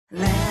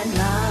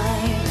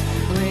Landline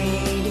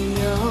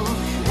radio,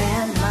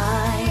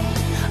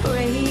 landline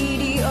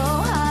radio,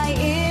 high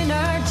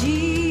energy,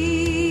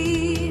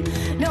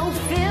 no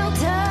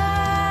filter.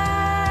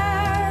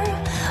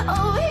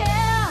 Oh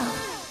yeah.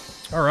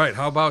 All right,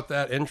 how about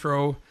that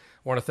intro? I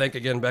want to thank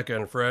again Becca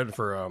and Fred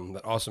for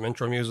that awesome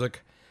intro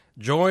music.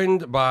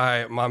 Joined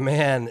by my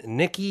man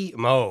Nicky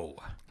Mo.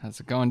 How's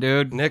it going,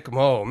 dude? Nick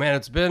Mo, man,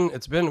 it's been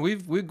we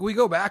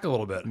go back a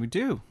little bit. We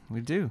do.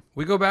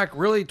 We go back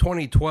really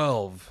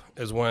 2012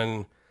 is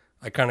when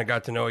I kind of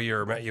got to know you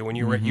or met you when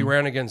you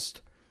ran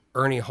against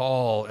Ernie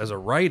Hall as a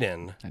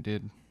write-in. I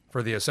did.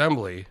 For the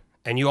assembly,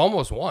 and you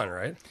almost won,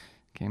 right?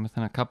 Came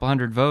within a couple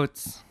hundred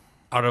votes.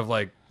 Out of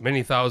like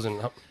many thousand.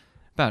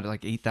 About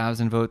like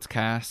 8,000 votes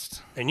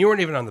cast. And you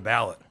weren't even on the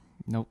ballot.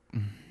 Nope.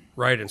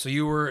 Right, and so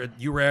you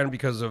ran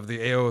because of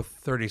the AO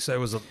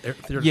 37, was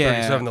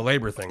 37, the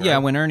labor thing, right? Yeah,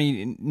 when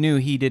Ernie knew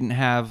he didn't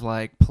have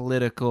like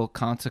political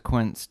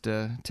consequence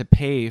to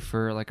pay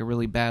for like a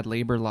really bad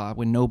labor law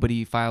when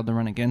nobody filed to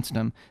run against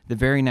him, the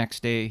very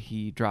next day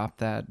he dropped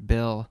that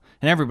bill,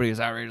 and everybody was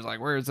outraged,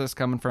 like, where is this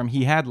coming from?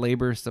 He had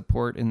labor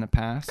support in the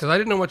past. Because I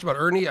didn't know much about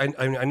Ernie.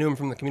 I knew him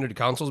from the community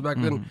councils back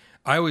then.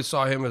 I always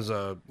saw him as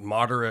a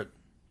moderate.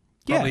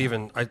 Probably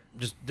even, I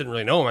just didn't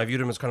really know him. I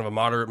viewed him as kind of a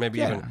moderate, maybe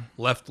even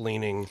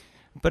left-leaning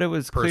But it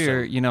was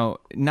clear,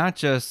 not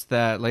just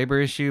that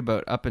labor issue,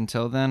 but up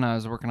until then, I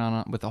was working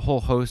on with a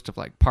whole host of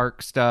like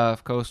park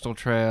stuff, coastal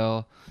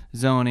trail,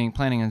 zoning,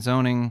 planning and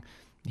zoning.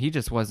 He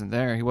just wasn't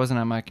there. He wasn't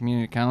at my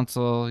community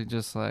council. He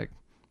just like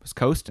was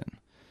coasting.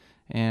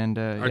 And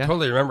I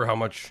totally remember how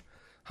much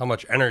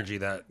energy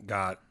that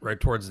got right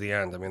towards the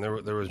end. I mean,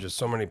 there was just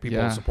so many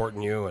people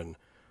supporting you and.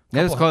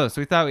 It was close.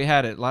 We thought we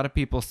had it. A lot of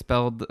people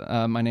spelled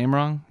my name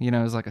wrong. It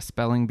was like a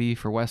spelling bee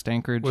for West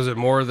Anchorage. Was it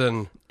more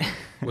than?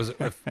 Was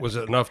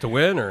it enough to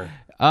win or?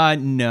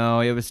 No,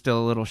 it was still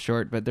a little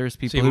short. But there's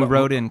people who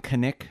wrote in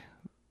Knick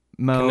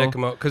Mo,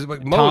 because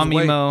like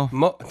Tommy Mo.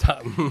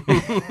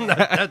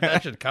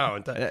 That should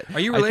count. Are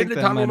you related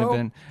to Tommy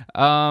Mo?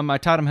 I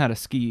taught him how to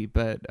ski,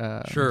 but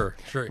sure.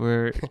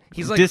 We're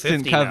he's like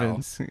distant 50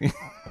 cousins.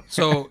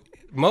 So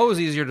Mo's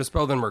easier to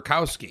spell than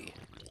Murkowski.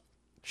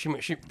 She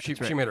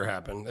right. made her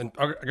happen, and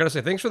I gotta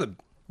say thanks for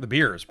the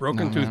beers.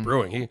 Broken Tooth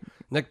Brewing.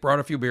 Nick brought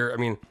a few beer. I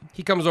mean,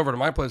 he comes over to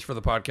my place for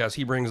the podcast.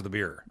 He brings the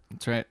beer.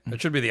 That's right.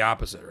 It should be the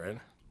opposite, right?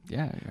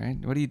 Yeah, right.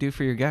 What do you do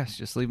for your guests?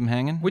 Just leave them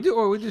hanging? We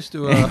just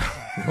do a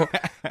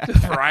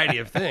variety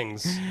of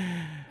things.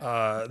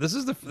 This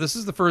is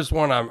the first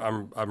one.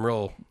 I'm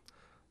real.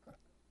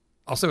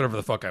 I'll say whatever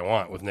the fuck I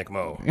want with Nick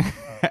Mo.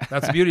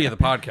 That's the beauty of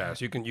the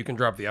podcast. You can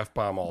drop the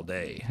F-bomb all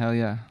day. Hell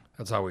yeah.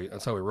 That's how we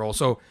roll.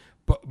 So.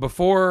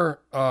 Before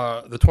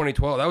the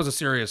 2012, that was a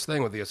serious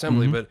thing with the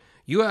assembly, but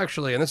you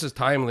actually, and this is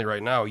timely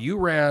right now, you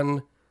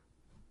ran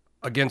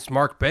against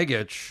Mark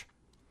Begich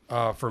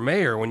for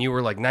mayor when you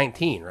were like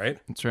 19, right?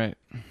 That's right.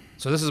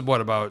 So this is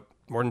about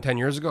more than 10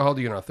 years ago? How old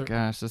are you now?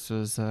 Gosh, this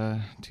was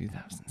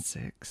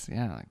 2006.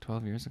 Yeah, like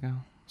 12 years ago.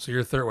 So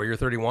you're you're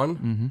 31?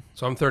 Mm-hmm.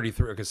 So I'm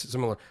 33. Okay,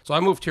 similar. So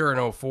I moved here in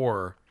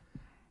 2004,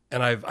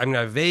 and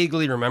I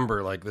vaguely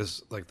remember like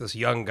this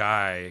young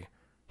guy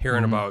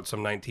hearing about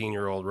some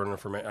 19-year-old running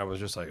for mayor. I was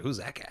just like, who's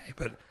that guy?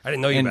 But I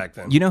didn't know you back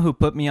then. You know who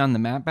put me on the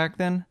map back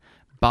then?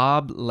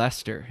 Bob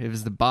Lester. It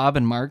was the Bob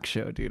and Mark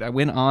show, dude. I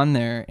went on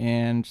there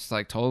and just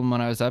like told him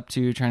what I was up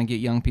to, trying to get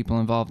young people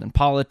involved in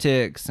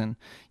politics and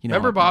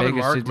remember Bob and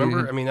Mark?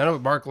 Remember? I mean, I know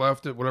Mark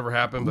left it, whatever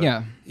happened,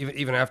 but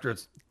even after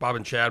it's Bob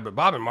and Chad, but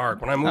Bob and Mark.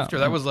 When I moved here,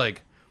 that was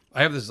like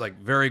I have this like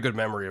very good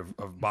memory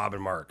of Bob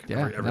and Mark.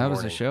 Yeah, every that was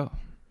morning. a show.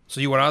 So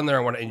you went on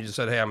there and you just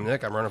said, "Hey, I'm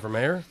Nick. I'm running for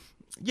mayor."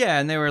 Yeah,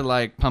 and they were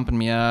like pumping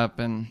me up,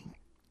 and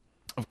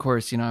of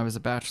course, I was a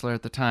bachelor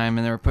at the time,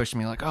 and they were pushing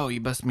me like, "Oh,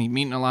 you must be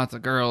meeting lots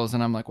of girls,"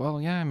 and I'm like, "Well,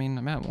 yeah, I mean,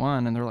 I met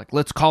one," and they're like,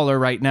 "Let's call her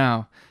right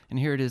now," and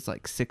here it is,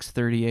 like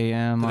 6:30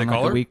 a.m. on like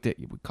a week that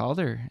we called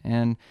her,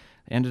 and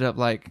ended up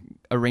like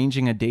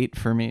arranging a date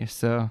for me.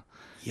 So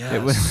yes,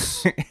 it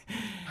was.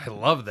 I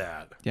love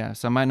that. Yeah,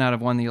 so I might not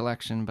have won the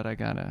election, but I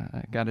got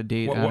a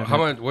date. How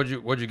much?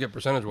 What'd you get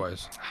percentage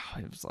wise?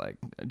 It was like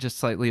just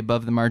slightly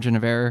above the margin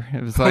of error.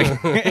 It was like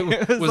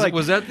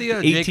was that the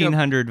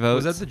 1,800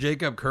 votes? Was that the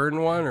Jacob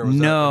Curtin one, or was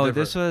no? that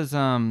this was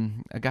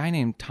a guy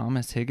named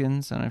Thomas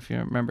Higgins. I don't know if you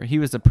remember. He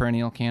was a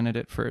perennial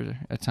candidate for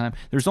a time.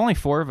 There's only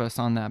 4 of us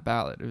on that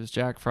ballot. It was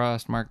Jack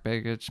Frost, Mark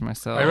Begich,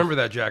 myself. I remember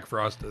that Jack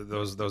Frost.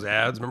 Those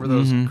ads. Remember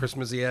those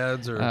Christmassy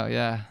ads? Oh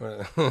yeah,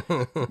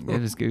 it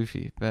was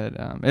goofy, but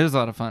it was a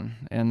lot of fun,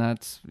 and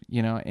that's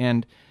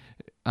and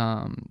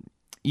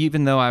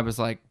even though I was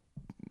like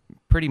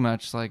pretty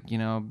much like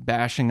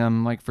bashing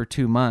him like for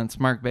 2 months,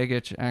 Mark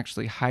Begich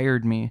actually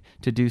hired me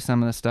to do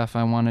some of the stuff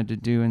I wanted to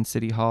do in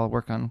City Hall,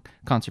 work on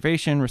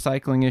conservation,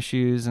 recycling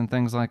issues, and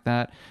things like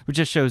that, which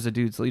just shows the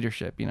dude's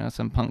leadership.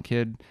 Some punk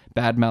kid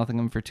bad mouthing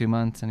him for 2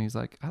 months, and he's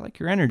like, "I like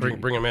your energy.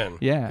 Bring him in.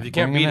 Yeah, if you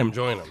can't beat him,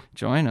 join him.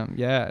 Join him.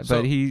 Yeah, so,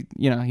 but he's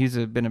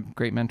been a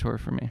great mentor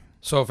for me.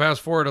 So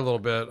fast forward a little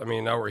bit. I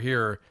mean, now we're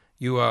here.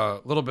 You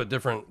little bit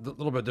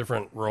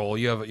different role.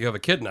 You have a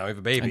kid now. You have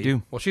a baby. I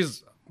do. Well,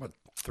 she's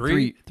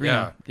Three? Three Yeah.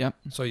 now. Yep.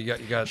 So you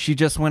got. She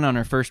just went on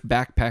her first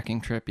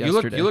backpacking trip You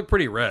yesterday. look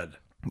pretty red.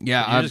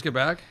 Yeah, Did you just get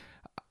back?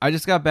 I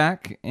just got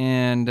back,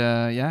 and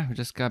we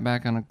just got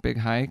back on a big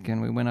hike,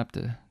 and we went up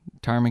to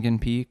Ptarmigan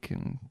Peak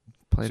and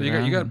played So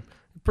around. you got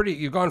pretty.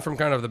 You've gone from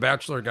kind of the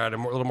bachelor guy to a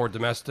little more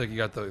domestic. You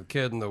got the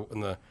kid and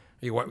the.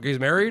 You guys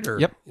married or?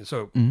 Yep.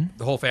 So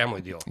the whole family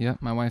deal.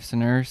 Yep, my wife's a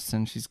nurse,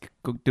 and she's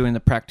doing the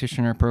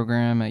practitioner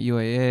program at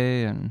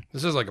UAA, and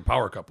This is like a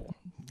power couple.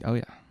 oh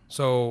yeah.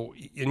 So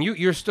and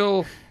you're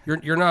still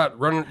you're not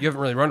running. You haven't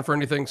really run for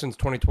anything since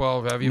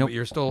 2012, have you? Nope. But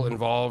you're still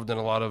involved in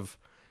a lot of.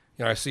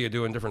 I see you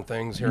doing different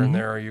things here and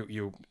there.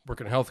 You work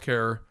in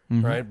healthcare,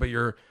 right? But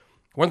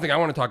one thing I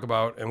want to talk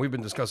about, and we've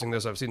been discussing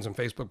this. I've seen some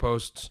Facebook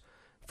posts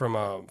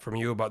from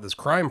you about this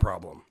crime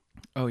problem,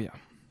 Oh yeah.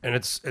 and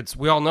it's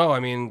we all know. I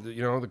mean,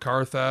 the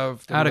car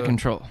theft, and Out of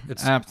control.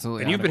 It's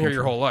Absolutely. and you've out been of here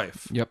your control. whole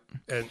life. Yep.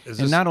 And is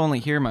And this not only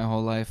here my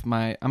whole life,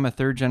 I'm a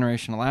third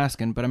generation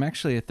Alaskan, but I'm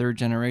actually a third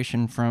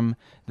generation from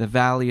the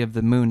Valley of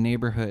the Moon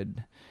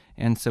neighborhood.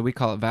 And so we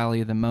call it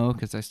Valley of the Mo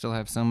because I still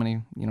have so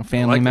many,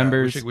 family like that?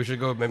 members. We should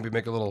go maybe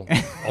make a little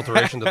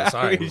alteration to the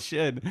sign. We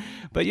should.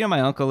 But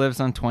my uncle lives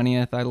on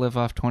 20th. I live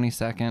off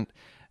 22nd.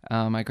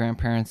 My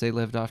grandparents, they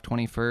lived off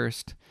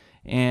 21st.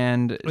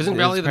 And Isn't it's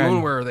Valley of the crime-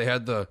 Moon where they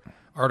had the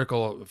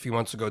article a few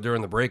months ago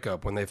during the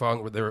breakup when they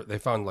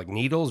found like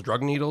needles,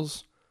 drug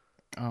needles?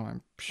 Oh,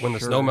 I'm sure. When the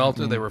snow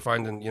melted, they were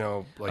finding,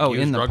 like Oh,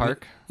 used in the drug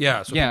park?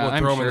 Yeah, so Yeah, people would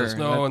I'm throw them in the sure.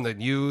 snow and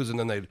they'd use, and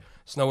then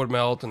snow would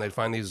melt, and they'd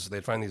find these.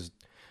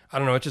 I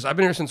don't know. It's just I've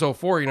been here since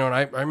 '04, and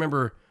I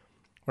remember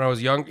when I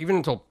was young, even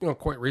until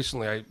quite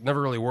recently, I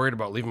never really worried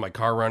about leaving my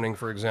car running,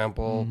 for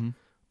example,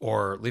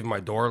 or leaving my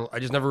door. I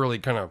just never really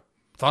kind of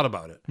thought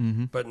about it.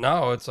 But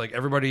now it's like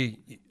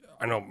everybody.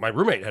 I know my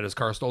roommate had his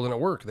car stolen at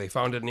work. They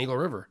found it in Eagle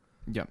River.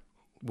 Yep.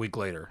 Week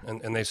later,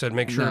 and they said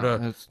make sure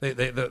No,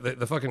 to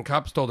the fucking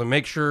cops told them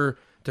make sure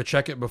to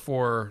check it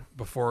before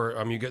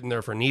you get in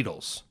there for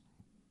needles.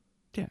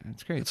 Yeah,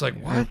 it's great. It's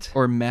like, what?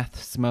 Or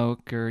meth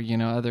smoke or,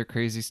 other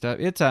crazy stuff.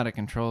 It's out of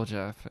control,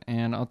 Jeff.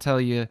 And I'll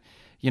tell you,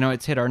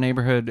 it's hit our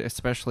neighborhood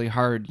especially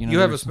hard. You have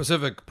a there's-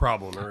 specific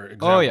problem or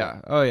example.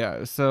 Oh,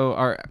 yeah. So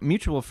our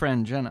mutual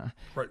friend, Jenna.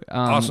 Right.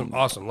 Awesome.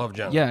 Love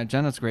Jenna. Yeah,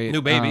 Jenna's great.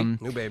 New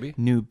baby.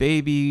 New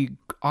baby.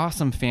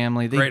 Awesome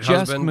family. They Great just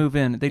husband. move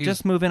in. They He's-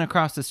 just move in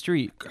across the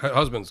street.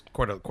 Husband's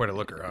quite a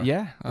looker, huh?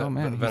 Yeah. Oh,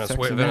 man. he's a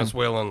sexy man.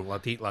 Venezuelan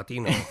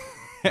Latino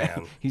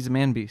man. He's a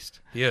man beast.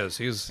 He is.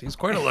 He's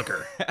quite a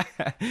looker.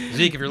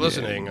 Zeke, if you're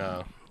listening,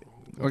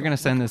 We're going to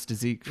send this to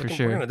Zeke for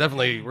sure. we're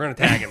gonna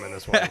tag him in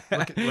this one.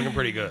 Looking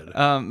pretty good.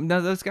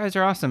 No, those guys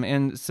are awesome.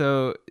 And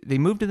so they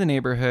moved to the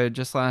neighborhood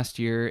just last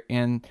year.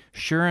 And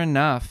sure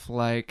enough,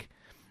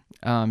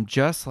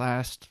 just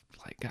last,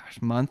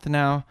 month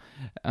now,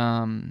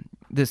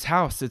 this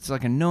house, it's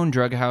like a known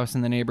drug house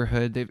in the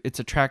neighborhood. It's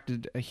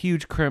attracted a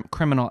huge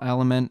criminal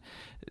element.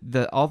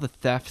 All the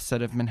thefts that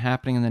have been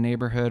happening in the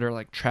neighborhood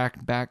are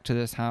tracked back to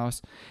this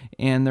house.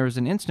 And there was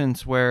an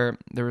instance where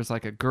there was a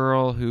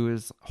girl who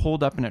was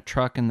holed up in a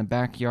truck in the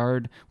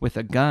backyard with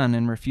a gun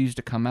and refused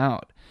to come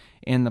out.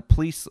 And the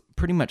police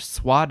pretty much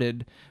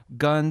swatted,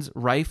 guns,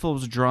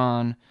 rifles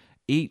drawn,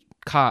 8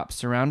 cops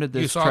surrounded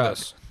this You saw truck.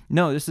 this?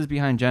 No, this is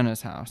behind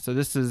Jenna's house. So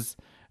this is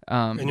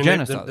And your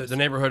Jenna saw the this.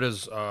 neighborhood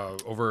is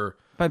over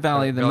By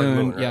Valley of the Valley of the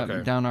Moon, Moon, yeah,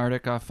 okay. down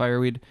Arctic off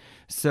Fireweed.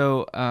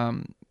 So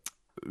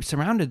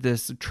surrounded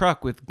this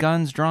truck with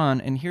guns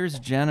drawn, and here's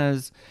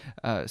Jenna's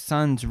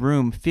son's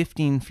room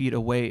 15 feet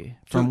away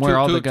from where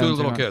all the guns two are.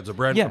 little kids, a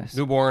brand Yes.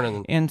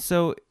 newborn, And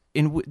so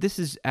this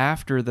is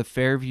after the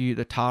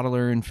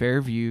toddler in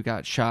Fairview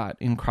got shot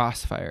in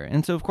Crossfire.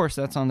 And so, of course,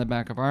 that's on the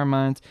back of our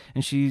minds.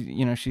 And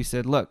she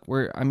said, look,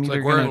 I'm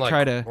either going to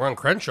try to... We're on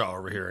Crenshaw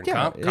over here in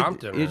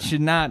Compton. It should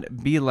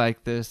not be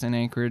like this in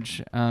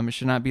Anchorage. It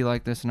should not be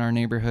like this in our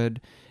neighborhood.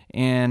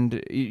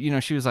 And,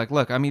 she was like,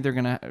 look, I'm either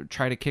going to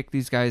try to kick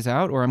these guys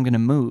out or I'm going to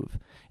move.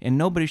 And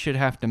nobody should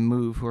have to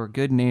move who are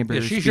good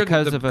neighbors she shouldn't-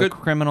 because the of a good-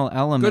 criminal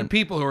element. Good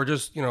people who are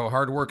just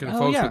hardworking Oh,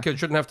 folks yeah. with kids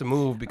shouldn't have to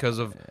move because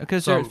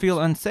they feel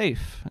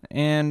unsafe.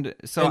 And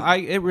so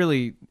it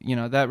really,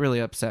 that really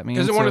upset me.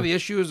 Isn't And one so- of the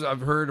issues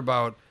I've heard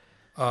about,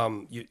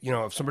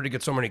 if somebody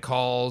gets so many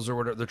calls or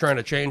whatever, they're trying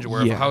to change it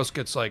where if Yeah. a house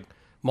gets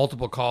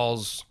multiple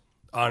calls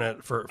on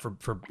it for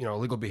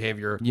illegal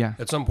behavior Yeah.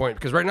 at some point,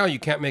 because right now you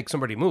can't make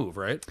somebody move,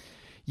 right?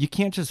 You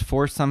can't just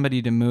force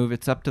somebody to move.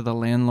 It's up to the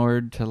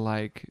landlord to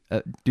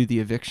do the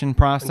eviction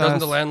process. And doesn't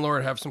the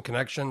landlord have some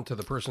connection to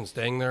the person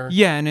staying there?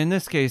 Yeah, and in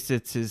this case,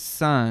 it's his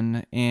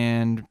son,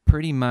 and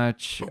pretty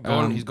much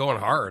He's going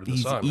hard. The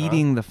he's son, huh?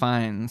 eating the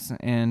fines.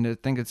 And I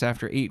think it's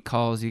after 8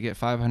 calls, you get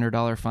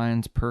 $500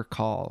 fines per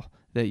call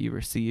that you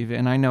receive.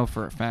 And I know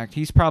for a fact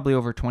he's probably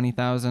over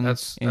 20,000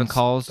 in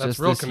calls that's just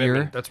real this commitment.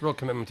 year. That's real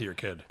commitment to your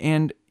kid.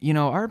 And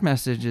our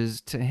message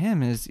is to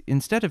him is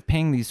instead of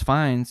paying these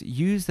fines,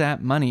 use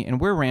that money. And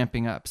we're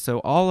ramping up. So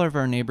all of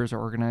our neighbors are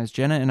organized.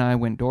 Jenna and I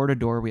went door to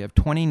door. We have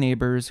 20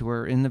 neighbors who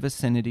are in the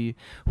vicinity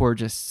who are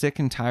just sick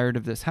and tired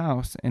of this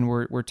house, and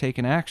we're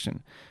taking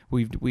action.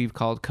 We've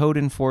called code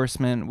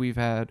enforcement. We've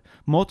had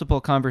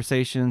multiple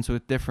conversations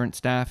with different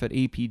staff at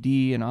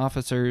APD and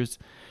officers.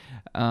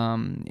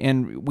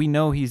 And we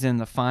know he's in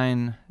the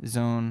fine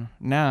zone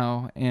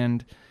now,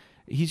 and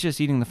he's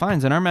just eating the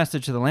fines. And our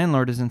message to the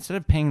landlord is instead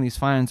of paying these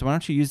fines, why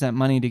don't you use that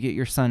money to get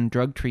your son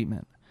drug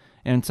treatment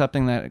and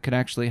something that could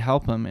actually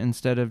help him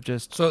instead of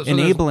just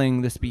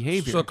enabling this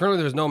behavior. So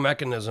currently there's no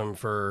mechanism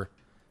for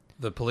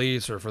the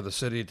police or for the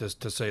city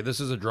to say this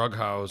is a drug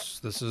house,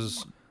 this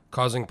is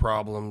causing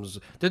problems.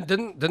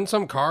 Didn't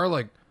some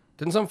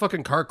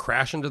fucking car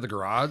crash into the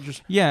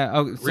garage? Yeah.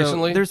 Oh, so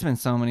recently? There's been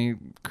so many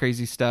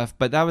crazy stuff,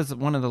 but that was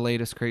one of the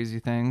latest crazy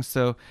things.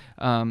 So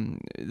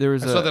there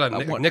was I saw that on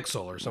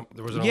Nixle or something.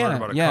 There was an alert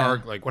about a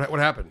car. Like what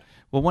happened?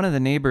 Well, one of the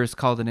neighbors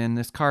called it in.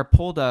 This car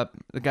pulled up.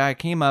 The guy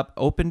came up,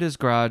 opened his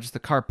garage. The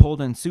car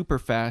pulled in super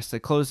fast. They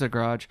closed the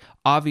garage.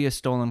 Obvious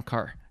stolen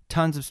car.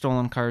 Tons of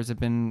stolen cars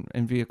and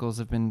vehicles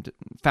have been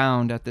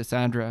found at this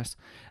address.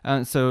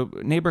 So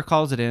neighbor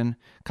calls it in.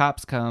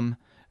 Cops come.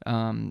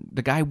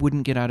 The guy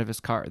wouldn't get out of his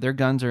car. Their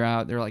guns are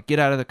out. They're like, get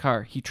out of the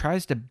car. He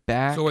tries to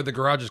back. So the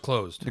garage is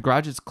closed. The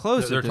garage is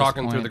closed. They're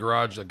talking through the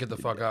garage. Like, get the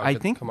fuck out.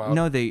 Come out.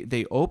 No,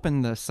 they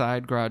opened the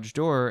side garage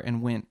door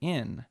and went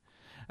in.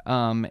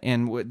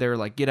 And they're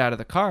like, get out of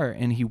the car,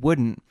 and he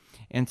wouldn't.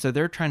 And so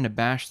they're trying to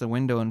bash the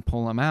window and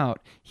pull him out.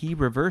 He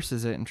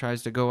reverses it and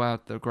tries to go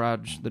out the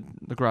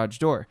garage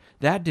door.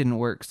 That didn't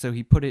work, so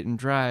he put it in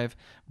drive,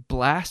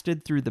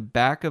 blasted through the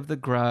back of the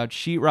garage,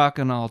 sheetrock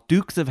and all,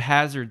 Dukes of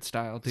Hazzard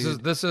style,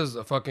 dude. This is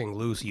a fucking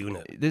loose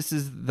unit. This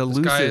is the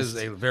loosest. This guy is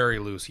a very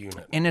loose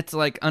unit. And it's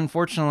like,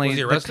 unfortunately,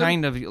 the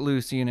kind of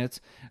loose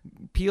units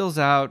peels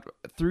out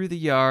through the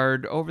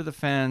yard, over the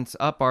fence,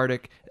 up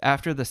Arctic.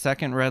 After the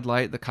second red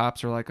light, the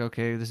cops are like,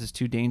 okay, this is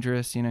too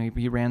dangerous. He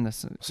ran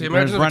this. So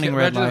imagine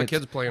the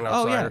kids playing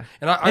outside.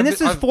 Oh, yeah. And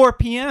this is 4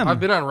 p.m. I've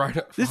been on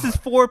ride. This is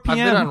 4 p.m.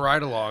 I've been on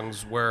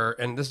ride-alongs where,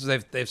 and this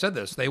is they've said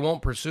this, they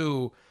won't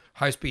pursue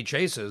high-speed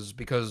chases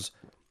because,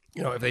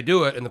 if they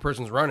do it and the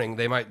person's running,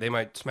 they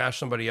might smash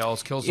somebody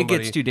else, kill somebody. It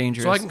gets too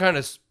dangerous. So I can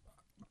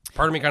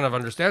part of me kind of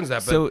understands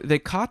that. But so they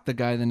caught the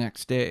guy the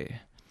next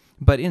day.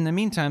 But in the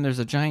meantime, there's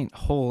a giant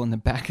hole in the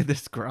back of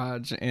this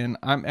garage, and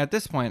I'm at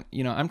this point,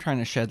 I'm trying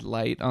to shed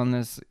light on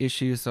this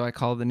issue, so I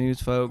call the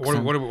news folks. What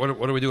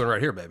are we doing right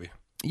here, baby?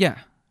 Yeah,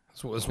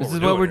 this is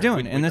what we're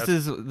doing, and this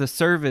is the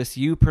service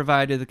you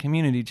provide to the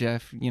community,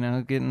 Jeff.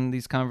 Getting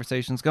these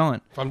conversations going.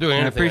 If I'm doing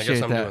anything, I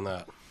guess I'm doing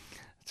that.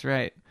 That's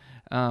right.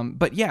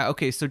 But yeah,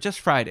 okay. So just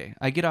Friday,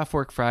 I get off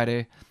work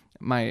Friday.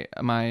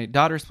 My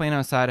daughter's playing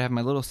outside. I have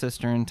my little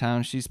sister in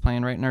town. She's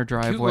playing right in our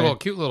driveway.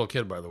 Cute little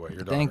kid, by the way. Your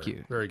daughter. Thank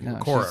you. Very cute. No,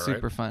 Cora, she's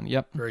super fun.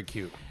 Yep. Very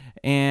cute.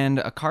 And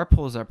a car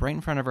pulls up right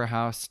in front of her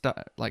house,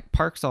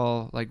 parks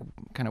all like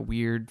kind of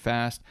weird,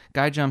 fast.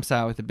 Guy jumps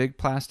out with a big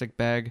plastic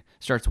bag,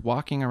 starts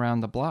walking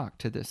around the block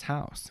to this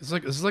house. This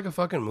is like a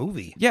fucking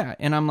movie. Yeah,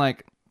 and I'm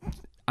like,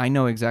 I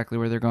know exactly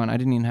where they're going. I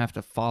didn't even have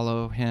to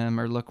follow him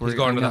or look where he's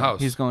going to the house.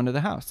 He's going to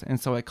the house.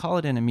 And so I call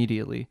it in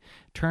immediately.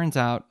 Turns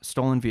out,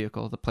 stolen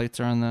vehicle. The plates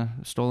are on the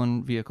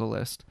stolen vehicle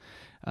list.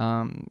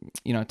 Talking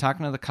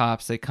to the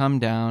cops, they come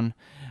down,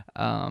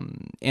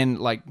 and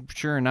like,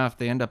 sure enough,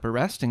 they end up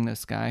arresting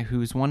this guy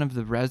who's one of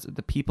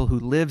the people who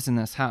lives in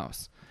this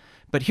house.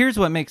 But here's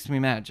what makes me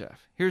mad,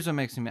 Jeff. Here's what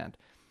makes me mad.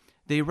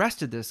 They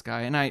arrested this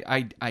guy, and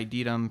I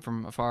ID'd him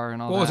from afar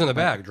and all that. What was in the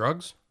bag?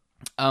 Drugs?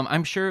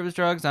 I'm sure it was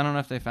drugs. I don't know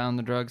if they found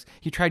the drugs.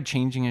 He tried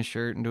changing his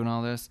shirt and doing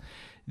all this.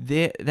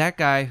 That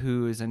guy,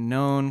 who is a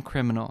known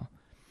criminal,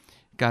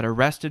 got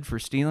arrested for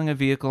stealing a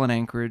vehicle in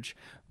Anchorage,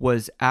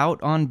 was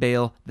out on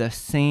bail the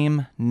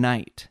same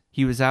night.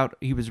 He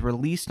was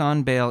released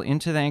on bail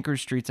into the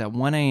Anchorage streets at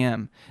 1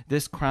 a.m.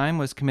 This crime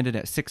was committed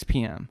at 6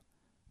 p.m.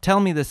 Tell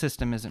me the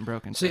system isn't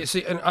broken.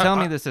 Tell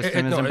me the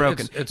system isn't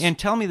broken. And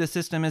tell me the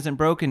system isn't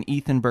broken,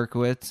 Ethan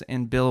Berkowitz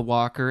and Bill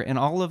Walker and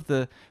all of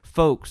the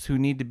folks who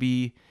need to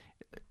be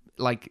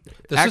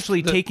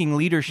taking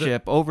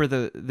leadership over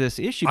this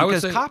issue,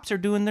 because cops are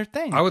doing their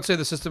thing. I would say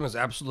the system is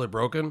absolutely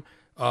broken.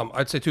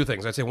 I'd say two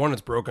things. I'd say one,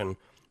 it's broken.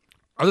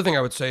 Other thing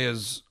I would say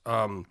is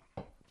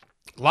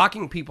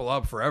locking people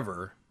up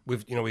forever.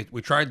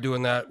 We tried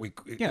doing that.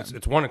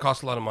 It's one, it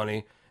costs a lot of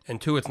money, and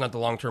two, it's not the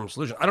long-term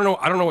solution. I don't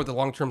know what the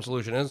long-term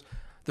solution is.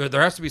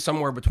 There has to be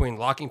somewhere between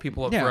locking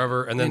people up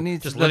forever and then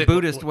just the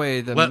Buddhist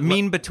way,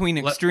 between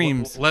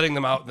extremes, letting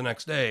them out the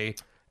next day.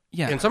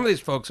 Yeah, and some of these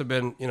folks have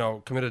been,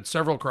 committed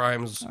several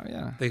crimes. Oh,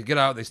 yeah. They get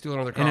out, they steal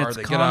another car, and it's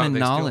they common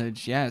get out.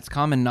 Knowledge. Yeah, it's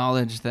common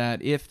knowledge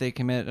that if they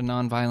commit a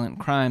nonviolent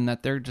crime,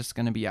 that they're just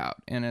going to be out,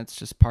 and it's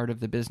just part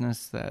of the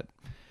business that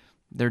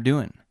they're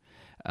doing.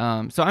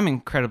 So I'm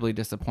incredibly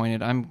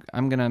disappointed. I'm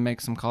gonna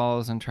make some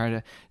calls and try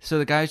to. So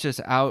the guy's just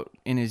out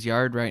in his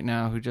yard right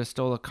now, who just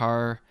stole a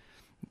car,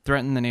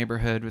 threatened the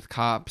neighborhood with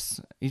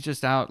cops. He's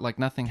just out like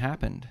nothing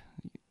happened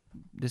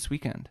this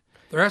weekend.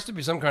 There has to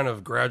be some kind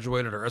of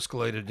graduated or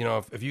escalated. You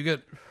know, if you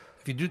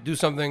do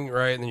something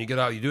right, and then you get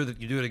out, you do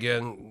it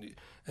again,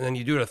 and then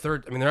you do it a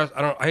third. I mean,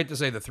 I hate to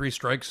say the 3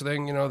 strikes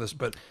thing, you know,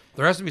 but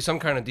there has to be some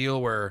kind of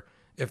deal where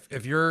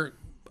if you're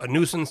a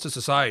nuisance to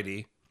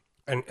society,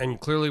 and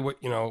clearly what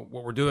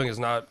we're doing is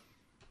not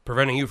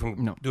preventing you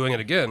from doing it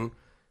again.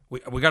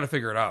 We got to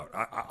figure it out.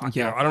 I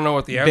don't know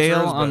what the answer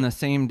Bail is. on the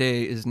same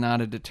day is not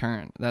a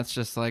deterrent. That's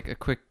just like a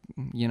quick,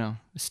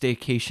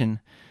 staycation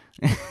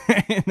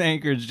in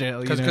Anchorage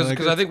jail.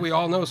 Because I think we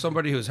all know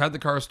somebody who's had the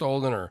car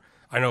stolen, or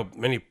I know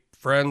many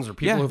friends or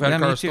people who've had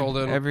cars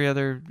stolen. Every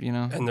other,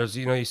 And there's,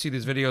 you see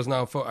these videos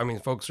now.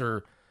 Folks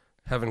are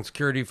having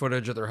security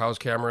footage at their house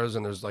cameras,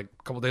 and there's like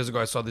a couple days ago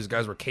I saw these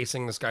guys were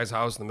casing this guy's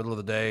house in the middle of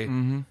the day,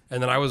 and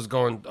then I was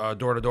going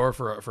door to door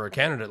for a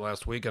candidate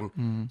last week,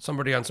 and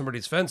somebody on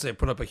somebody's fence, they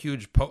put up a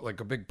huge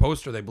a big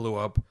poster they blew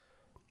up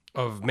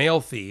of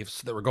mail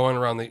thieves that were going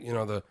around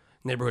the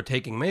neighborhood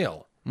taking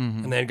mail,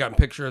 and they had gotten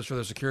pictures for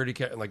their security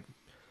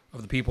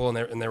of the people,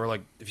 and they were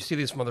like, if you see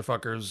these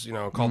motherfuckers,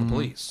 call the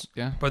police.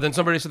 Yeah. But then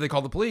somebody said they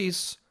called the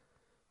police,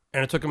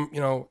 and it took them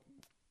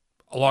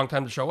a long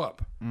time to show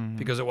up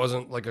because it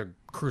wasn't like a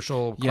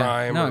crucial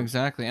crime. No,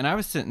 exactly. And I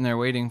was sitting there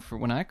waiting for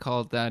when I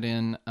called that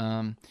in.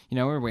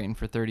 We were waiting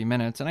for 30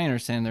 minutes, and I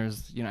understand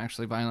there's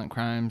actually violent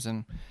crimes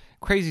and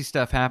crazy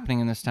stuff happening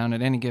in this town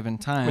at any given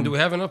time. I mean, do we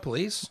have enough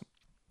police?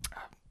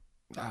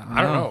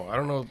 I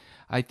don't know.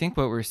 I think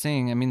what we're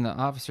seeing, the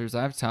officers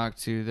I've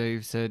talked to,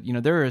 they've said,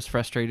 they're as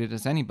frustrated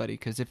as anybody,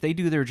 because if they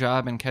do their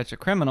job and catch a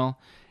criminal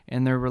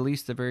and they're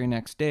released the very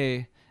next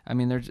day,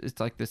 it's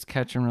like this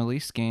catch and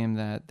release game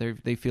that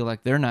they feel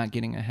like they're not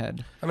getting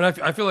ahead.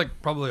 I feel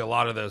like probably a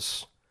lot of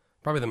this,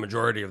 probably the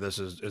majority of this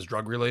is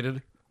drug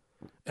related.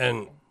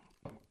 And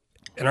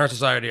in our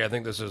society, I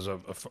think this is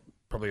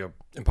probably an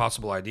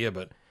impossible idea.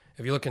 But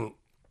if you look in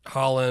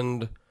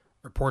Holland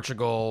or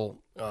Portugal,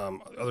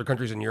 other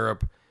countries in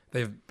Europe,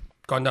 they've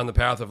gone down the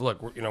path of,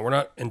 look, we're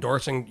not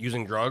endorsing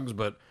using drugs,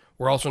 but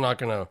we're also not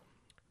going to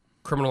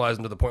criminalize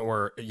them to the point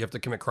where you have to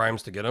commit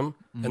crimes to get them,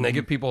 and they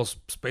give people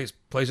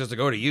places to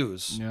go to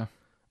use. Yeah.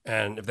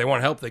 And if they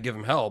want help, they give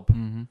them help.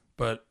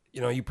 But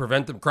you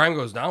prevent them. Crime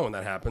goes down when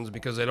that happens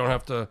because they don't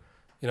have to,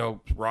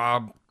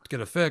 rob to get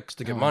a fix,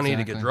 to get money,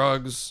 to get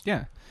drugs.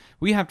 Yeah,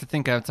 we have to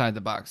think outside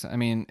the box.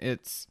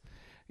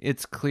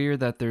 It's clear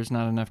that there's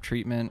not enough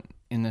treatment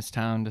in this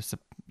town to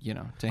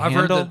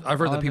handle. I've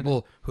heard that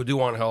people who do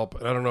want help,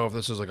 and I don't know if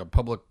this is like a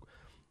public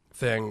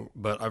thing,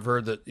 but I've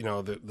heard that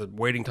the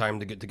waiting time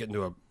to get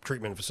into a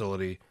treatment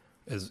facility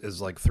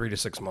is like 3 to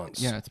 6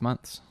 months. Yeah, it's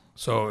months.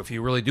 So if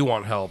you really do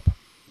want help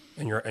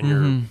and you're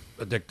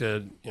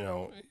addicted,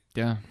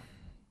 yeah,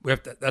 we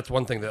have to, that's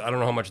one thing that I don't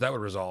know how much that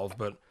would resolve,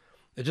 but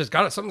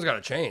something's got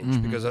to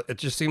change because it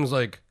just seems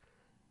like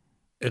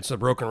it's a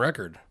broken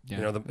record.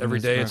 Yeah, Every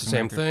day it's the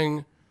same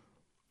thing,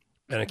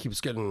 and it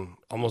keeps getting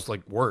almost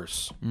like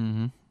worse.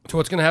 So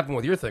what's going to happen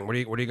with your thing? What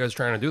are you guys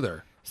trying to do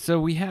there?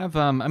 So we have,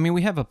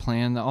 we have a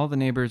plan. All the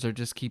neighbors are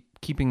just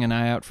keeping an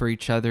eye out for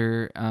each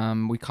other.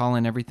 We call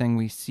in everything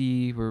we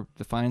see where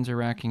the fines are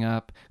racking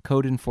up.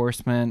 Code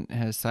enforcement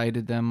has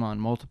cited them on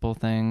multiple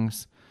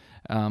things.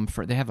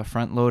 They have a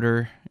front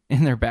loader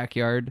in their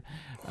backyard.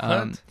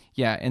 What?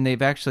 Yeah, and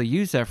they've actually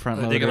used that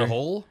front loader. Digging a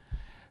hole?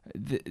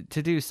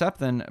 To do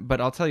something,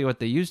 but I'll tell you what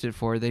they used it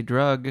for. They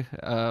drug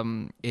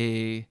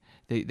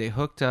They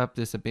hooked up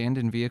this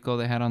abandoned vehicle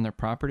they had on their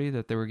property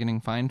that they were getting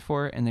fined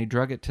for, and they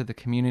drug it to the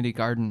community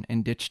garden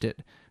and ditched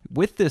it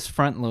with this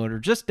front loader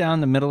just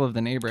down the middle of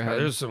the neighborhood.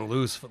 There's some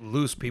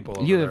loose people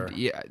over there.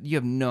 You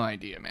have no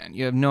idea, man.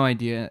 You have no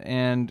idea.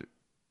 And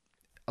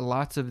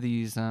lots of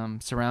these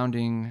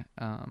surrounding,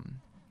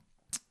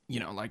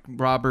 like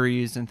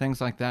robberies and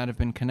things like that have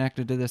been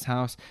connected to this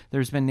house.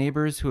 There's been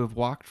neighbors who have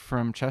walked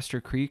from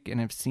Chester Creek and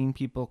have seen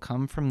people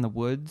come from the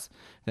woods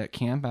that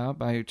camp out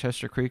by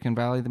Chester Creek and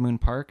Valley of the Moon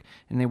Park,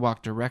 and they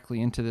walk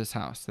directly into this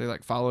house. They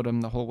followed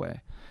them the whole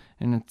way.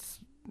 And it's,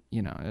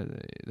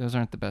 those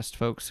aren't the best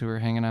folks who are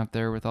hanging out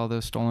there with all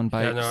those stolen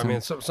bikes. Yeah, no,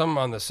 some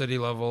on the city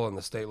level and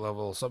the state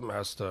level, something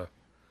has to...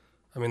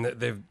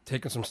 they've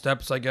taken some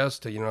steps, I guess,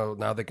 to,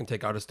 now they can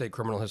take out-of-state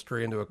criminal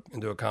history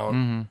into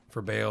account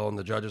for bail, and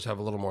the judges have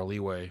a little more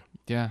leeway.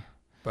 Yeah.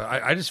 But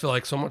I just feel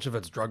like so much of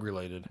it's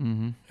drug-related.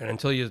 And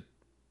until you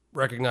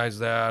recognize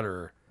that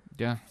or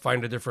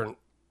find a different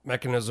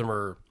mechanism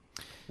or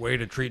way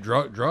to treat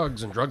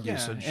drugs and drug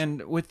usage.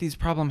 And with these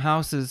problem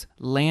houses,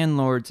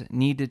 landlords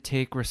need to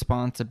take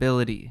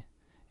responsibility.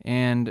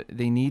 And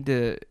they need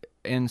to...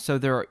 And so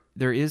there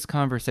is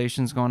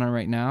conversations going on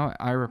right now.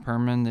 Ira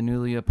Perman, the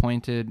newly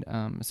appointed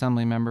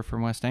assembly member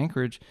from West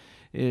Anchorage,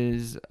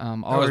 is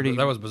already...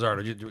 That was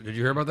bizarre. Did you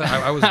hear about that?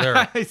 I was there.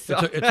 I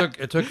saw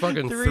it took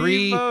fucking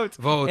three votes.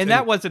 And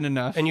that wasn't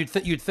enough. And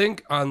you'd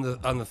think on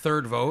the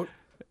third vote,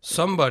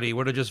 somebody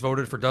would have just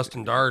voted for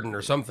Dustin Darden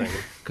or something,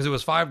 because it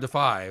was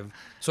 5-5.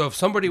 So if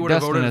somebody would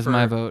have voted for...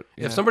 my vote.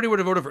 Yeah. If somebody would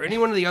have voted for any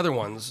one of the other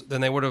ones, then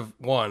they would have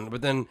won.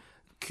 But then...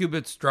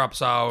 Cubits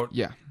drops out,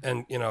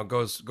 and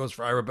goes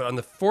for Ira. But on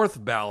the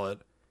fourth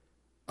ballot,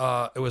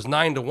 it was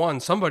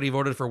 9-1. Somebody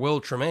voted for Will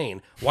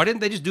Tremaine. Why didn't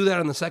they just do that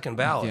on the second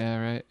ballot? Yeah,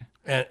 right.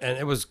 And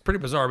it was pretty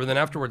bizarre. But then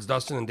afterwards,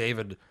 Dustin and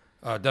David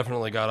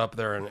definitely got up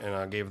there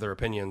and gave their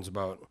opinions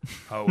about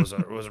how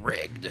it was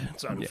rigged.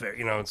 It's unfair.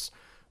 You know, it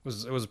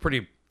was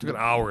pretty took an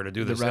hour to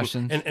do this.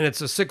 Russians. And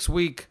it's a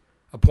 6-week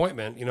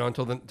appointment, you know,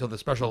 until the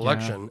special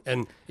election.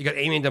 And you got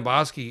Amy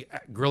Domboski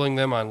grilling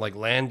them on like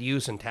land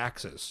use and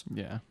taxes.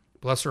 Yeah.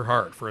 Bless her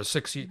heart for a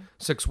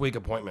 6-week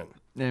appointment.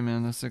 Hey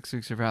man, those 6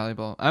 weeks are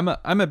valuable. I'm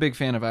a big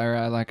fan of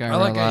Ira. I like Ira I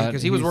like a lot.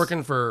 because he was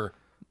working for.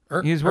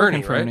 He's working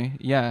Ernie, for right? me.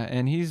 Yeah,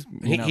 and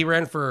He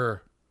ran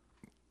for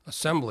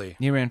assembly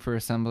he ran for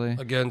assembly.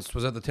 against.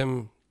 Was that the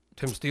Tim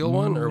Steele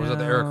one, or was that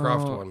the Eric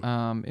Croft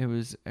one? It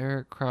was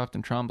Eric Croft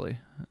and Trombley.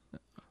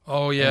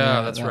 Oh yeah,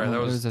 Yeah, that's that right. one. That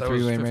It was was a that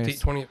three-way was race.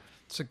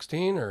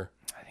 2016 or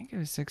I think it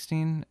was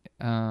 16.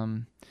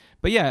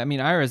 But yeah, I mean,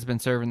 Ira's been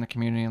serving the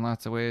community in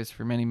lots of ways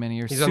for many, many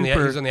years. he's on the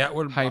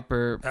Atwood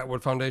hyper.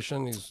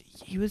 Foundation.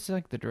 He was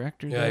like the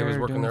director. Yeah, there, he was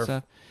working doing there.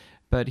 Stuff.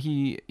 But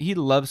he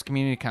loves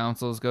community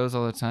councils, goes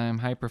all the time,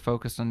 hyper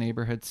focused on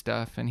neighborhood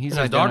stuff, and he's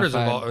And his daughter's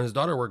identified- involved. And his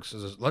daughter works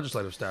as a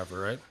legislative staffer,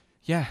 right?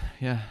 Yeah.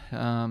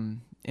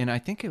 And I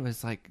think it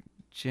was like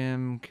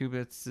Jim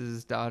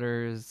Kubitz's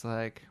daughter is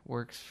like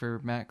works for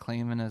Matt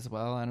Clayman as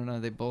well. I don't know.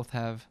 They both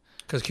have.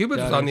 Because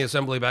Cubits was on the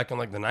assembly back in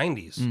like the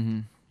 90s,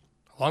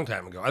 a long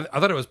time ago. I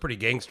thought it was pretty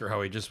gangster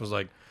how he just was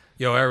like,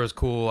 "Yo, Ira's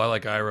cool. I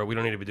like Ira. We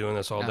don't need to be doing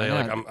this all day. know.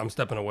 Like I'm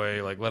stepping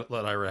away. Like let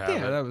Ira have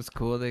Yeah, it." that was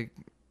cool. They,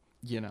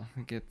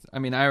 I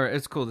mean, Ira.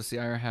 It's cool to see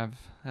Ira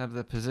have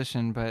the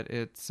position, but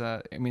it's.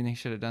 I mean, they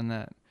should have done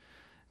that.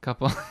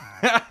 Couple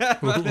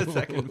on the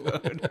second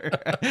vote.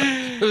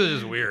 It was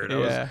just weird.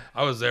 Yeah.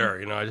 I was there.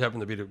 You know, I happened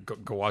to be to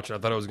go watch it. I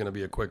thought it was going to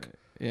be a quick,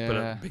 but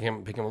Yeah.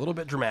 it became a little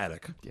bit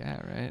dramatic. Yeah.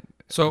 Right.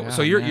 So Yeah,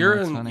 so man, that's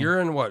you're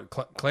funny. in what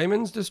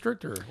Clayman's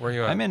district or where are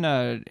you at? I'm in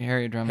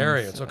Harriet Drummond's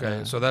Harriet's,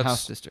 okay. So that's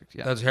House district.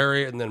 Yeah. That's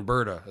Harriet and then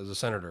Berta as a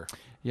senator,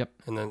 Yep.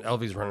 and then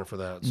Elvie's running for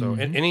that. So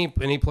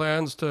Mm-hmm. any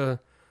plans to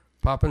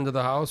pop into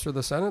the House or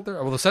the Senate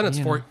there? Well, the Senate's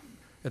You 4. know.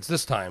 It's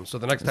this time, so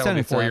the next time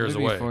Senate's will be 4 up. years It'll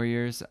be away. 4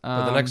 years.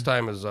 But the next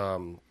time is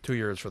 2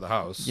 years for the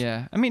House.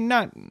 Yeah, I mean,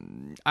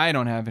 I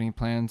don't have any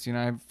plans. You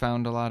know, I've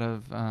found a lot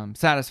of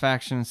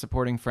satisfaction in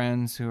supporting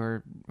friends who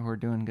are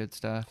doing good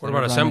stuff. What that are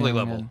about assembly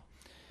running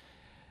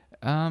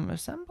level?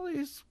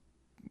 Assembly's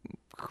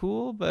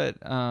cool, but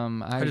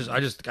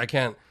I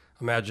can't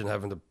imagine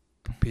having to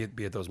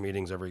be at those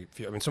meetings every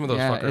few. I mean, some of those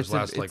Yeah, fuckers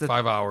last like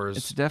 5 hours.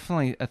 It's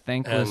definitely a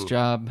thankless and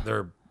job.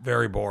 They're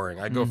very boring.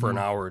 I go for an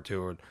hour or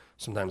two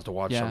sometimes to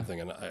watch Yeah. something,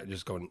 and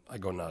I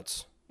go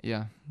nuts.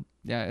 Yeah,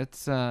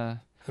 it's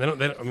They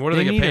don't. I mean, what do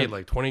They they get need paid? a-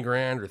 Like 20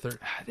 grand or 30?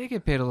 they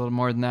get paid a little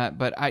more than that,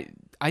 but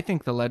I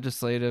think the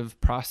legislative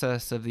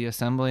process of the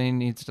assembly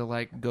needs to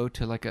like go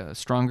to like a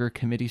stronger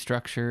committee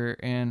structure,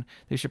 and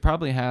they should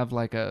probably have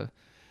like a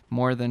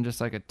more than just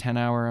like a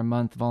 10-hour a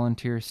month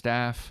volunteer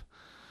staff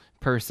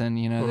person.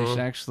 You know, they should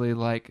actually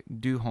like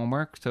do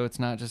homework, so it's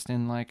not just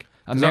in like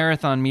a 'Cause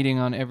marathon meeting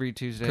on every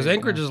Tuesday. Because you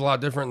Anchorage know. is a lot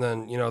different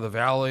than the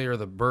Valley or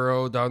the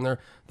borough down there.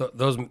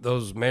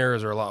 Those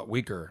mayors are a lot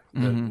weaker.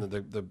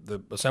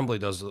 The assembly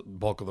does the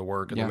bulk of the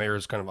work, and Yeah. the mayor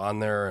is kind of on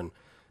there and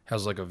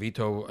has like a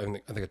veto. I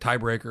think a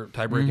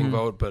tie-breaking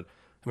vote. But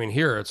I mean,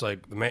 here it's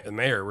like the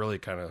mayor really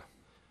kind of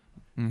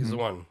he's the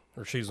one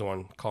or she's the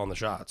one calling the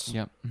shots.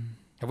 Yep.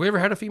 Have we ever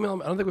had a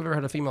female? I don't think we've ever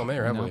had a female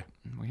mayor, have No, we?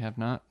 we have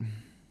not.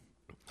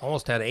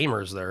 Almost had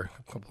Amers there.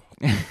 A couple,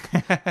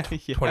 Yeah.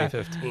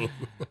 2015.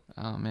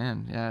 Oh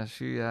man, yeah.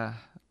 She,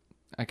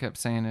 I kept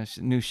saying a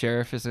new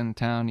sheriff is in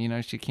town. You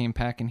know, she came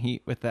packing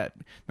heat with that.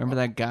 Remember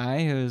that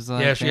guy who was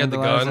like, Yeah, she had the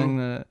gun. vandalizing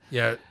the-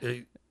 Yeah,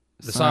 the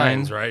Sign.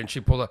 signs, right? And she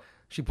pulled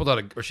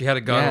out or she had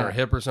a gun on Yeah. her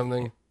hip or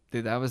something.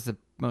 Dude, that was the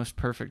most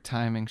perfect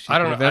timing she I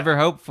don't could have know. ever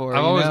hoped for.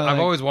 I've you know, I've like-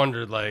 always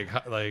wondered like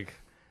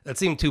that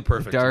seemed too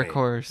perfect. Dark to me.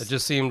 horse. It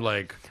just seemed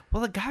like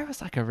Well, the guy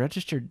was like a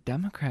registered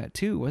Democrat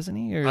too, wasn't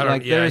he? Or I don't.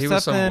 like Yeah, there he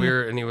was some something-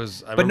 weird, and he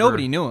was. I But remember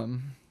nobody knew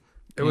him.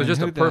 It was Yeah,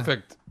 just who a the-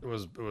 perfect. It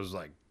was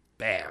like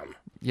bam.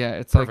 Yeah,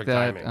 it's Perfect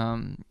like that.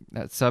 timing.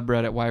 That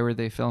subreddit. Why were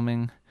they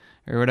filming,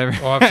 or whatever?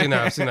 Oh, I've seen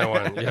that. I've seen that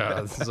one.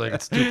 Yeah, it's like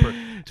it's too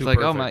It's like,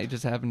 perfect. oh my, you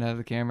just happened to have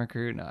the camera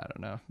crew. No, I don't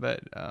know.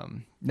 But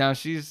now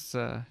she's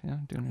doing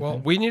her Well,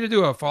 thing. we need to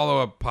do a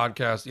follow-up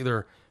podcast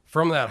either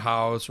from that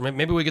house or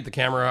maybe we get the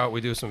camera out.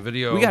 We do some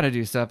video. We got to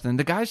do something.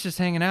 The guy's just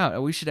hanging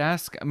out. We should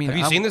ask. I mean, Have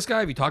you seen this guy?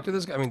 Have you talked to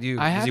this guy? I mean, does he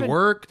haven't-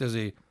 work? Does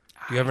he? Do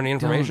you have any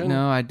information?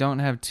 No, I don't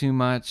have too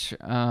much.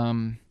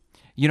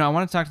 I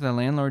want to talk to the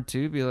landlord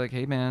too. Be like,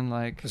 hey man,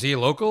 like, Is he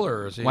local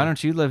or is he? why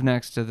don't you live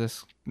next to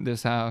this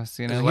house?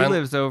 You know, Is he land-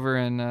 lives over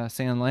in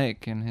Sand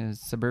Lake in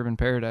his suburban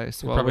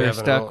paradise while probably we're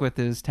having a stuck real- with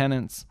his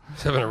tenants.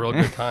 He's having a real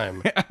good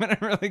time. Having a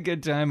really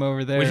good time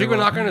over there. We should go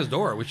knock on his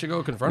door. We should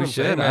go confront We him.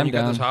 Say, hey, should. man, I'm you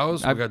got this down.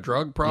 house. We got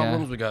drug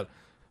problems. We got,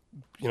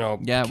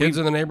 kids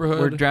in the neighborhood.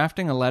 We're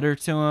drafting a letter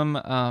to him.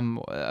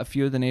 A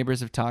few of the neighbors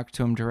have talked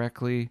to him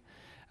directly.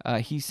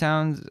 He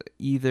sounds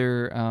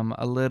either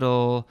a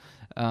little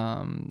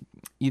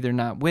either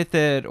not with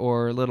it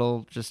or a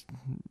little just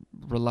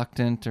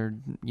reluctant or,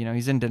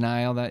 he's in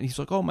denial that he's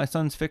like, oh, my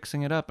son's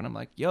fixing it up. And I'm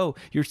like, yo,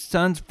 your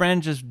son's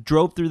friend just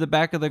drove through the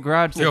back of the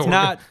garage. So it's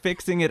not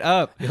fixing it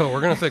up. Yo,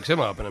 we're going to fix him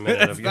up in a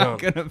minute. If you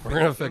don't, we're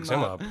going to fix him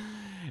up.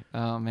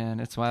 Oh man,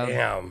 it's wild.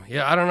 Damn.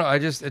 Yeah, I don't know.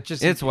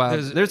 It's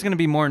wild. There's going to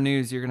be more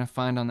news you're going to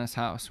find on this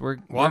house.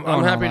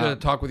 I'm happy to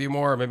talk with you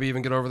more, or maybe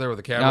even get over there with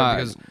the camera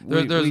because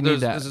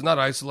this is not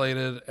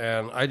isolated,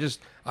 and I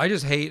just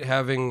hate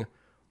having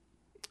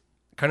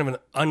kind of an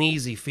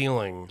uneasy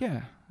feeling.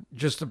 Yeah.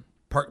 Just to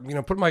park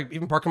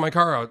parking my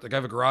car out. Like I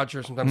have a garage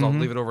here. Sometimes I'll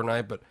leave it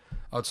overnight, but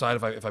outside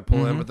if I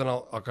pull in, but then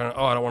I'll kind of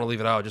I don't want to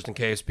leave it out just in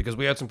case because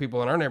we had some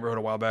people in our neighborhood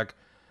a while back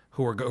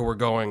who were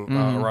going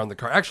around the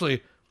car.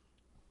 Actually.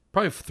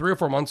 Probably 3 or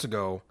 4 months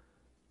ago,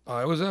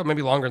 it was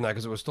maybe longer than that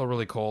because it was still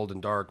really cold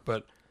and dark.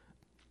 But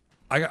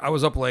I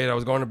was up late. I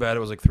was going to bed.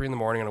 It was like 3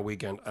 a.m. on a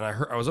weekend, and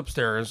I was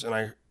upstairs,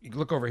 and you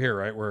look over here,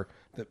 right where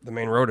the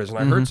main road is, and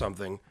I heard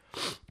something,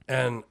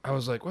 and I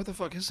was like, "What the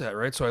fuck is that?"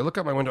 Right. So I look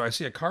out my window. I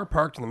see a car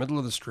parked in the middle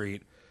of the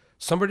street.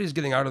 Somebody's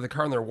getting out of the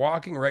car, and they're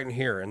walking right in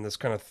here in this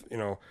kind of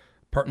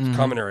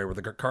common area where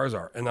the cars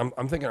are. And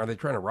I'm thinking, are they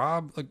trying to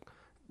rob us?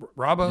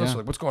 Yeah.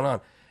 Like what's going on?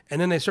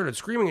 And then they started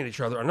screaming at each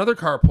other. Another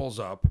car pulls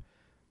up.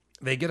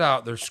 They get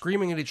out. They're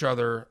screaming at each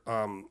other.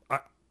 I'm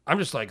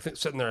just like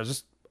sitting there. Is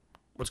this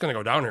what's going to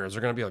go down here? Is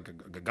there going to be like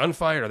a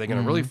gunfight? Are they going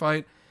to really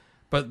fight?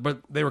 But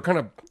they were kind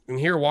of in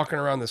here walking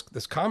around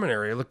this common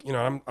area. Look,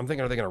 I'm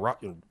thinking, are they going to rob?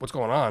 What's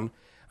going on?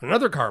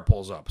 Another car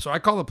pulls up. So I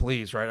call the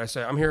police. Right. I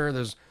say, I'm here.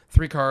 There's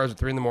 3 cars at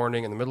 3 a.m.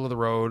 in the middle of the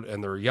road,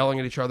 and they're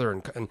yelling at each other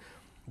and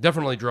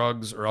definitely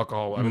drugs or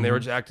alcohol. I mean, they were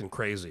just acting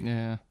crazy.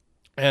 Yeah.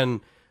 And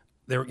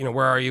they're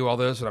where are you? All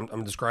this, and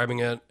I'm describing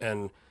it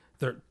and.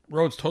 The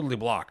road's totally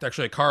blocked.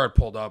 Actually, a car had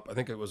pulled up. I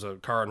think it was a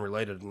car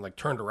unrelated, and like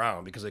turned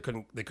around because they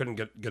couldn't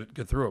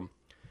get through them.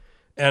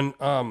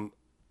 And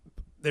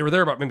they were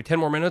there about maybe 10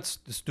 more minutes,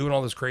 just doing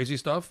all this crazy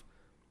stuff,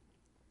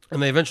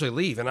 and they eventually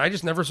leave. And I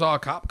just never saw a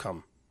cop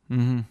come.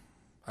 Mm-hmm.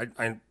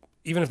 I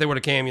even if they would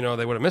have came,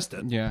 they would have missed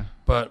it. Yeah.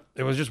 But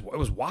it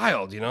was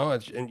wild, I'm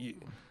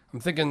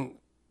thinking,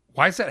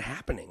 why is that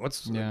happening?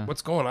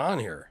 What's going on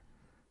here?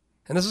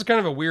 And this is kind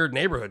of a weird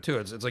neighborhood too.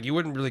 It's like you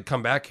wouldn't really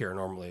come back here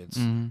normally. It's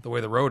the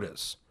way the road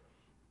is.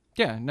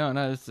 Yeah, no,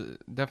 it's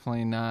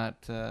definitely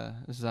not.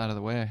 This is out of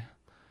the way,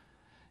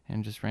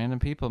 and just random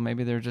people.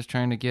 Maybe they're just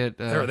trying to get.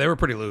 They were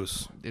pretty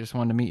loose. They just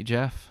wanted to meet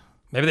Jeff.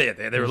 Maybe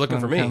they were looking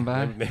for me.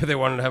 Maybe they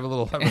wanted to have a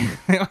little.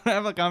 They want to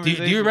have a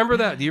conversation. Do you remember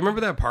that? Do you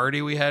remember that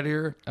party we had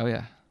here? Oh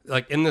yeah.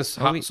 Like in this.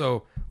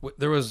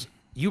 There was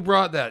you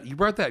brought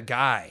that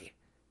guy.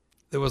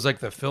 It was like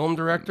the film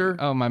director.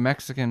 Oh, my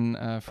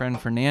Mexican friend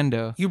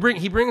Fernando. He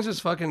brings this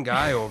fucking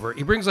guy over.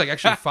 He brings like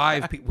actually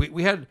 5 people.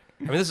 We had,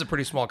 this is a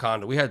pretty small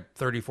condo. We had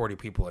 30, 40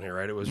 people in here,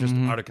 right? It was just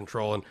out of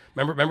control. And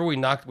remember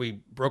we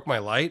broke my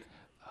light?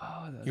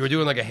 Oh, you were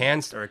doing like a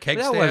hand or a keg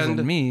stand. That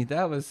wasn't me.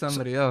 That was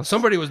somebody else.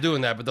 Somebody was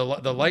doing that, but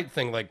the light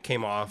thing like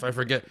came off. I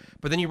forget.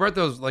 But then you brought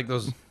those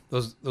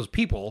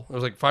people. There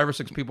was like 5 or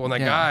 6 people, and that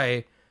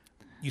guy,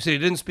 you said he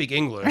didn't speak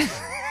English.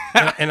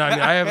 And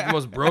I have the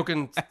most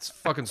broken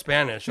fucking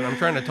Spanish, and I'm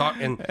trying to talk,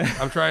 and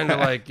I'm trying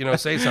to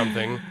say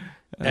something,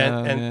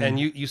 and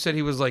you said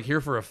he was like here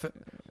for a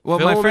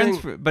my friends,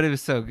 but it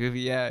was so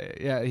goofy.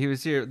 Yeah, he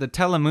was here. The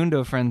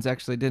Telemundo friends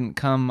actually didn't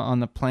come on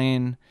the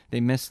plane.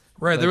 They missed.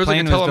 Right, there was like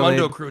a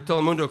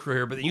Telemundo crew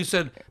here, but you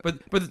said, but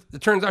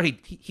it turns out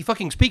he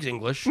fucking speaks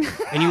English,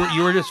 and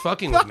you were just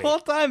fucking with me the whole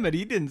time, but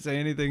he didn't say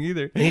anything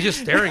either. And he's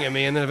just staring at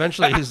me, and then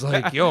eventually he's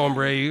like, "Yo,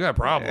 hombre, you got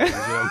problems."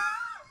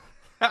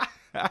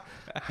 I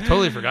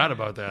totally forgot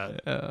about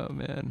that. Oh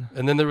man!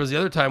 And then there was the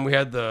other time we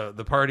had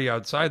the party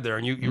outside there,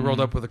 and you rolled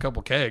up with a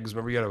couple kegs.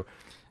 Remember, you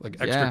had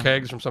extra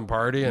kegs from some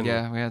party, and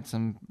we had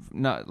some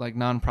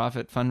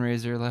nonprofit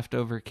fundraiser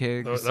leftover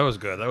kegs. That was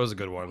good. That was a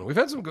good one. We've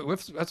had some good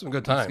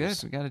times.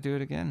 That's good. We got to do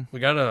it again. We're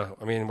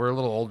a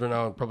little older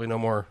now. Probably no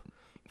more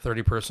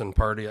 30-person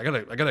party. I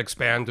gotta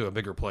expand to a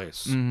bigger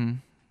place. Mm-hmm.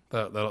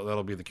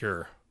 That'll be the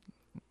cure.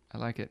 I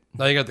like it.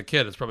 Now you got the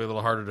kid. It's probably a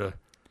little harder to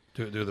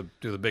do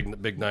the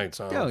big nights.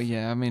 Huh? Oh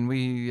yeah, we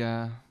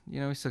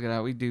we still get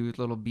out. We do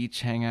little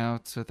beach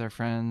hangouts with our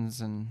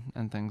friends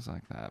and things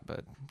like that.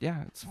 But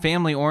yeah, it's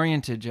family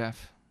oriented,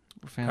 Jeff.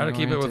 How to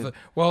keep it with it.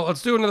 Well,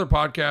 let's do another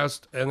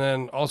podcast, and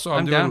then also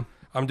I'm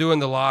doing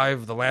the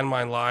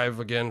Landmine live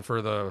again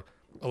for the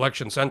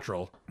Election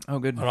Central. Oh,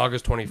 good. On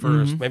August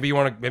 21st. Maybe you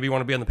want to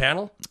be on the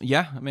panel.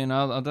 Yeah,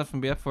 I'll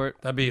definitely be up for it.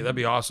 That'd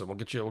be awesome. We'll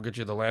get you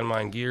the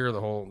Landmine gear, the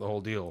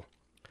whole deal.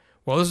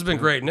 Well, this has been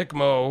great. Nick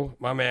Moe,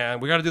 my man.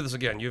 We got to do this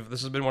again.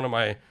 This has been one of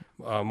my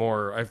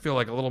I feel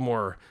like a little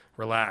more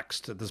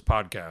relaxed at this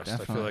podcast.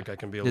 Definitely. I feel like I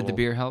can be a little... Did the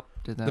beer help?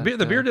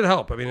 The beer did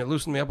help. It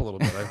loosened me up a little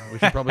bit. We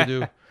should probably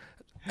do...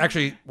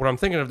 Actually, what I'm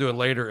thinking of doing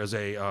later is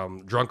a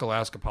Drunk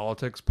Alaska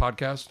Politics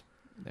podcast.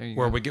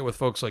 Where we get with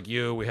folks like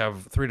you, we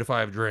have 3 to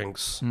 5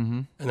 drinks,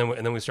 and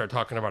then we start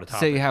talking about a topic.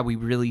 Say how we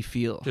really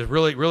feel. Just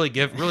really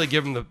give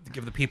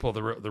the people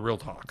the real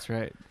talk. That's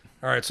right.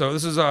 All right, so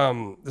this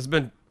has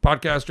been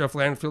podcast Jeff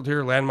Landfield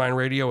here, Landmine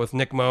Radio with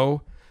Nick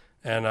Moe,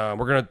 and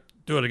we're gonna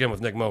do it again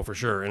with Nick Moe for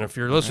sure. And if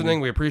you're listening,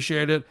 we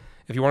appreciate it.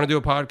 if you want to do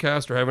a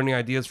podcast or have any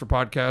ideas for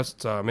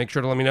podcasts, make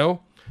sure to let me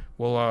know.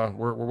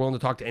 We're willing to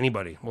talk to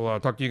anybody. We'll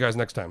talk to you guys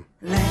next time.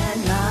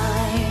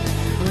 Landline.